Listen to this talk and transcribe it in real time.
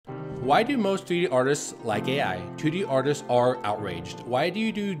Why do most 3D artists like AI? 2D artists are outraged. Why do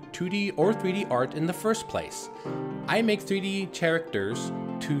you do 2D or 3D art in the first place? I make 3D characters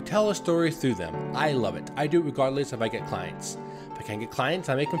to tell a story through them. I love it. I do it regardless if I get clients. If I can't get clients,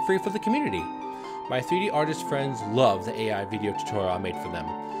 I make them free for the community. My 3D artist friends love the AI video tutorial I made for them.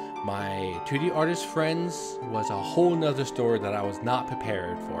 My 2D artist friends was a whole nother story that I was not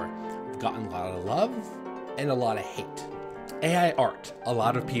prepared for. I've gotten a lot of love and a lot of hate. AI art. A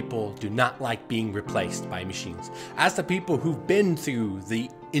lot of people do not like being replaced by machines. Ask the people who've been through the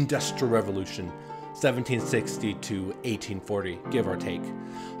Industrial Revolution, 1760 to 1840, give or take.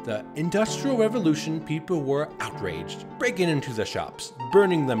 The Industrial Revolution, people were outraged, breaking into the shops,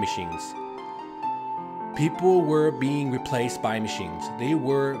 burning the machines. People were being replaced by machines. They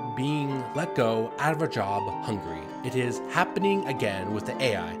were being let go, out of a job, hungry. It is happening again with the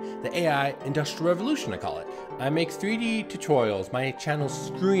AI Industrial Revolution, I call it. I make 3D tutorials. My channel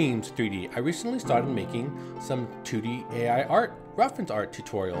screams 3D. I recently started making some 2D AI art, reference art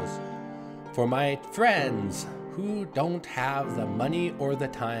tutorials for my friends who don't have the money or the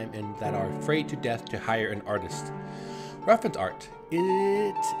time and that are afraid to death to hire an artist. Reference art.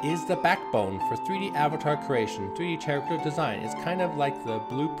 It is the backbone for 3D avatar creation, 3D character design. It's kind of like the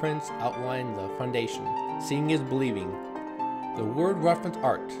blueprints outline the foundation. Seeing is believing. The word reference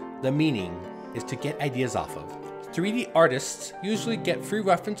art, the meaning, is to get ideas off of. 3D artists usually get free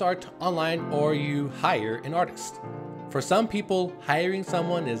reference art online or you hire an artist. For some people, hiring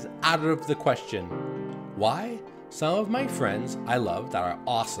someone is out of the question. Why? Some of my friends I love that are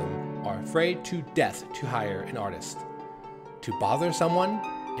awesome are afraid to death to hire an artist. To bother someone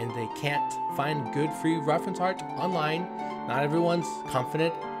and they can't find good free reference art online. Not everyone's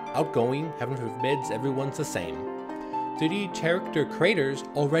confident, outgoing, heaven forbids everyone's the same. 3D character creators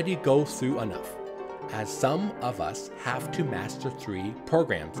already go through enough, as some of us have to master 3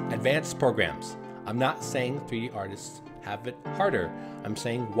 programs, advanced programs. I'm not saying 3D artists have it harder. I'm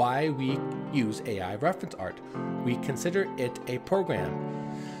saying why we use AI reference art. We consider it a program.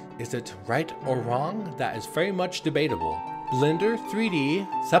 Is it right or wrong? That is very much debatable. Blender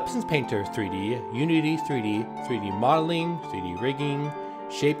 3D, Substance Painter 3D, Unity 3D, 3D modeling, 3D rigging,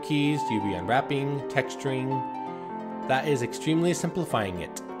 shape keys, UV unwrapping, texturing. That is extremely simplifying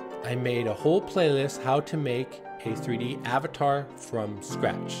it. I made a whole playlist how to make a 3D avatar from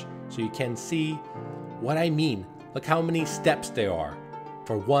scratch, so you can see what I mean. Look how many steps there are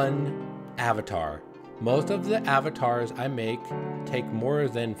for one avatar. Most of the avatars I make take more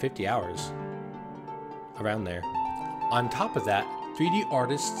than 50 hours, around there. On top of that, 3D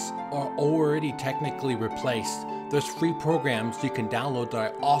artists are already technically replaced. There's free programs you can download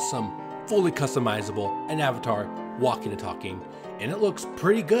that are awesome, fully customizable, an avatar, walking and talking, and it looks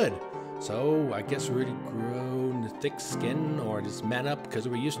pretty good. So I guess we're really grown thick skin or just man up because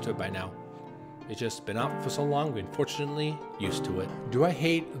we're used to it by now. It's just been out for so long, we're unfortunately used to it. Do I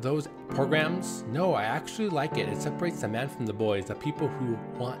hate those programs? No, I actually like it. It separates the man from the boys, the people who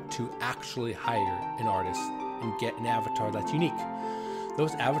want to actually hire an artist and get an avatar that's unique.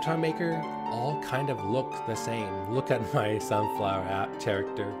 Those avatar maker all kind of look the same. Look at my sunflower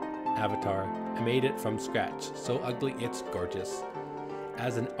character avatar. I made it from scratch. So ugly, it's gorgeous.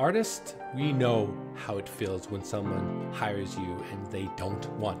 As an artist, we know how it feels when someone hires you and they don't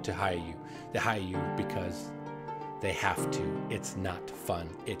want to hire you. They hire you because they have to. It's not fun.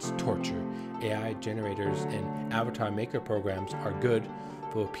 It's torture. AI generators and avatar maker programs are good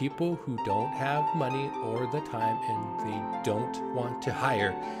for people who don't have money or the time and they don't want to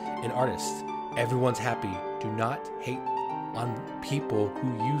hire an artist. Everyone's happy. Do not hate on people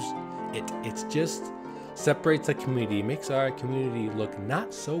who use it. It's just separates the community, makes our community look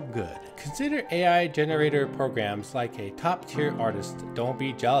not so good. Consider AI generator programs like a top tier artist. Don't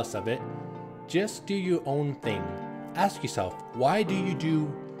be jealous of it. Just do your own thing. Ask yourself, why do you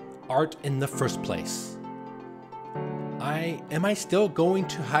do art in the first place? Am I still going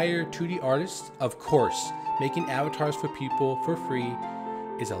to hire 2D artists? Of course. Making avatars for people for free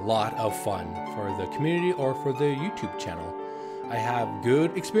is a lot of fun for the community or for the YouTube channel. I have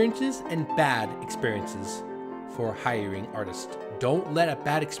good experiences and bad experiences for hiring artists. Don't let a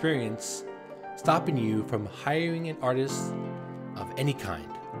bad experience stopping you from hiring an artist of any kind.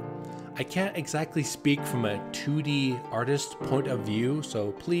 I can't exactly speak from a 2D artist point of view,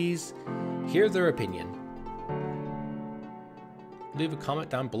 so please hear their opinion. Leave a comment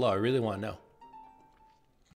down below. I really want to know.